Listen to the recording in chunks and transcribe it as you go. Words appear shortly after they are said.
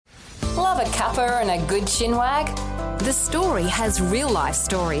a cuppa and a good chinwag? The Story has real-life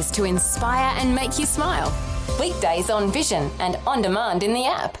stories to inspire and make you smile. Weekdays on Vision and on demand in the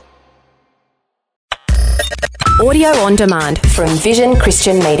app. Audio on demand from Vision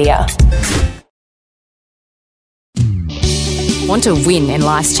Christian Media. Want to win in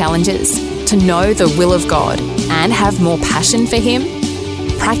life's challenges? To know the will of God and have more passion for Him?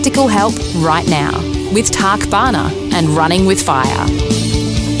 Practical help right now with Tak Bhana and Running with Fire.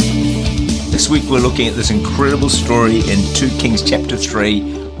 This week we're looking at this incredible story in 2 Kings chapter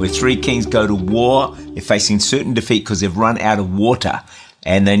 3, where 3 kings go to war. They're facing certain defeat because they've run out of water.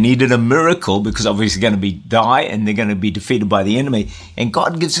 And they needed a miracle because obviously they're going to die and they're going to be defeated by the enemy. And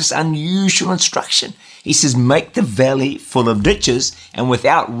God gives us unusual instruction. He says, make the valley full of ditches, and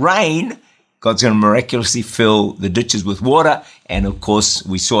without rain, God's going to miraculously fill the ditches with water. And of course,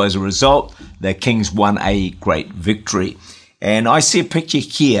 we saw as a result, the kings won a great victory. And I see a picture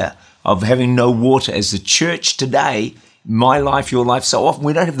here of having no water as the church today, my life, your life. So often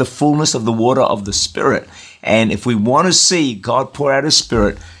we don't have the fullness of the water of the Spirit. And if we want to see God pour out His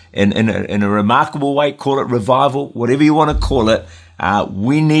Spirit in a remarkable way, call it revival, whatever you want to call it,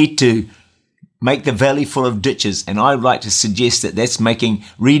 we need to make the valley full of ditches. And I would like to suggest that that's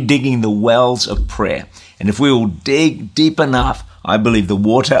redigging the wells of prayer. And if we will dig deep enough, I believe the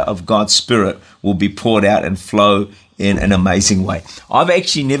water of God's Spirit will be poured out and flow in an amazing way. I've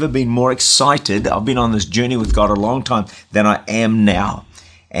actually never been more excited. I've been on this journey with God a long time than I am now.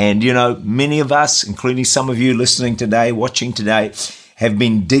 And, you know, many of us, including some of you listening today, watching today, have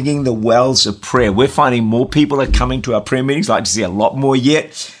been digging the wells of prayer. We're finding more people are coming to our prayer meetings. I'd like to see a lot more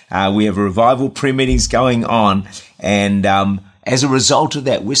yet. We have revival prayer meetings going on. And as a result of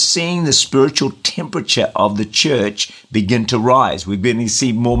that, we're seeing the spiritual temperature of the church begin to rise. We're beginning to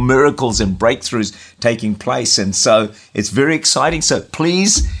see more miracles and breakthroughs taking place. And so it's very exciting. So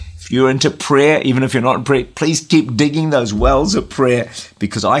please, if you're into prayer, even if you're not in prayer, please keep digging those wells of prayer,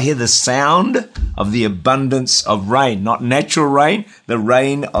 because I hear the sound of the abundance of rain, not natural rain, the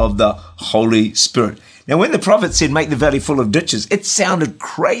rain of the Holy Spirit. Now, when the prophet said, make the valley full of ditches, it sounded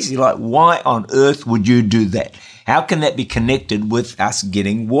crazy. Like, why on earth would you do that? How can that be connected with us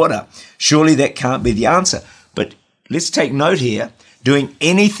getting water? Surely that can't be the answer. But let's take note here. Doing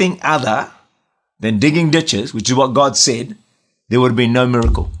anything other than digging ditches, which is what God said, there would have been no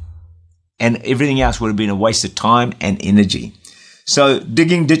miracle. And everything else would have been a waste of time and energy. So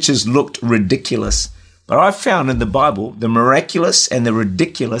digging ditches looked ridiculous. But I've found in the Bible, the miraculous and the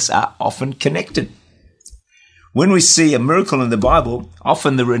ridiculous are often connected. When we see a miracle in the Bible,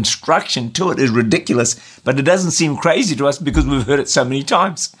 often the instruction to it is ridiculous, but it doesn't seem crazy to us because we've heard it so many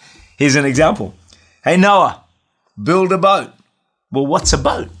times. Here's an example. Hey, Noah, build a boat. Well, what's a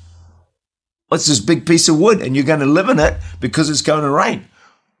boat? What's this big piece of wood? And you're going to live in it because it's going to rain.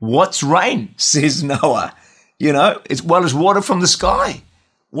 What's rain? Says Noah. You know, it's water from the sky.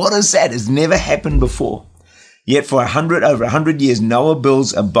 What is that? It's never happened before. Yet for over 100 years, Noah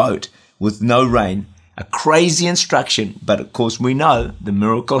builds a boat with no rain. A crazy instruction, but of course we know the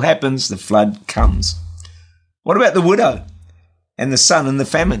miracle happens, the flood comes. What about the widow and the son and the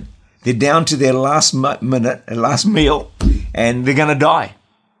famine? They're down to their last last meal, and they're going to die.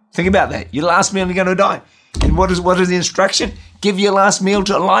 Think about that. Your last meal, you're going to die. And what is the instruction? Give your last meal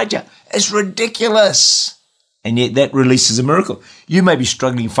to Elijah. It's ridiculous. And yet that releases a miracle. You may be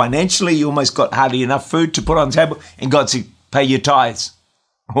struggling financially. You almost got hardly enough food to put on the table, and God said, pay your tithes.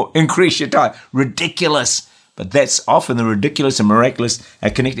 Or increase your tithe. Ridiculous. But that's often the ridiculous and miraculous are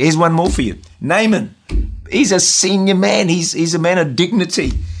connected. Here's one more for you. Naaman. He's a senior man. He's a man of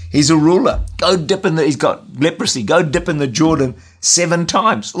dignity. He's a ruler. He's got leprosy. Go dip in the Jordan 7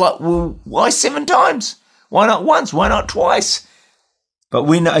 times. Like, well, why 7 times? Why not once? Why not twice? But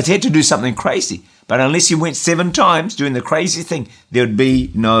we know he had to do something crazy. But unless he went 7 times doing the crazy thing, there would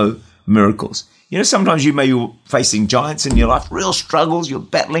be no miracles. You know, sometimes you may be facing giants in your life, real struggles, you're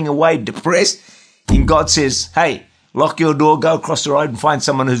battling away, depressed, and God says, hey, lock your door, go across the road and find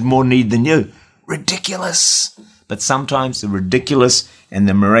someone who's more need than you. Ridiculous. But sometimes the ridiculous and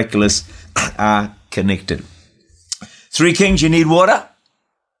the miraculous are connected. 3 kings, you need water?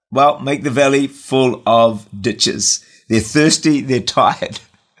 Well, make the valley full of ditches. They're thirsty, they're tired,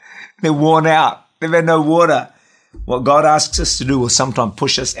 they're worn out, they've had no water. What God asks us to do will sometimes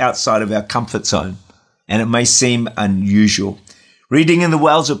push us outside of our comfort zone, and it may seem unusual. Reading in the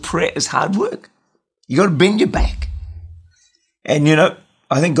wells of prayer is hard work. You got to bend your back. And, you know,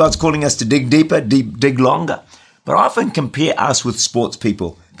 I think God's calling us to dig deeper, dig longer. But I often compare us with sports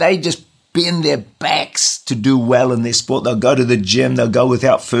people. They just bend their backs to do well in their sport. They'll go to the gym, they'll go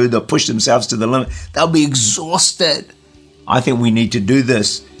without food, they'll push themselves to the limit. They'll be exhausted. I think we need to do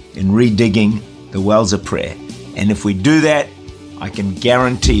this in redigging the wells of prayer. And if we do that, I can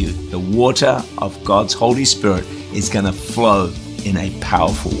guarantee you the water of God's Holy Spirit is going to flow in a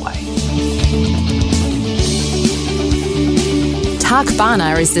powerful way. Tak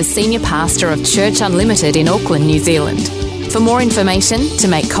Bhana is the Senior Pastor of Church Unlimited in Auckland, New Zealand. For more information, to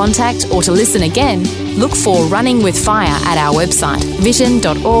make contact or to listen again, look for Running with Fire at our website,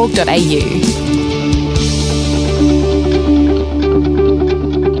 vision.org.au.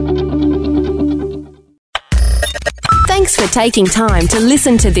 Thanks for taking time to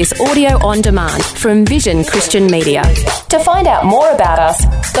listen to this audio on demand from Vision Christian Media. To find out more about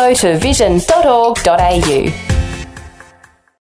us, go to vision.org.au.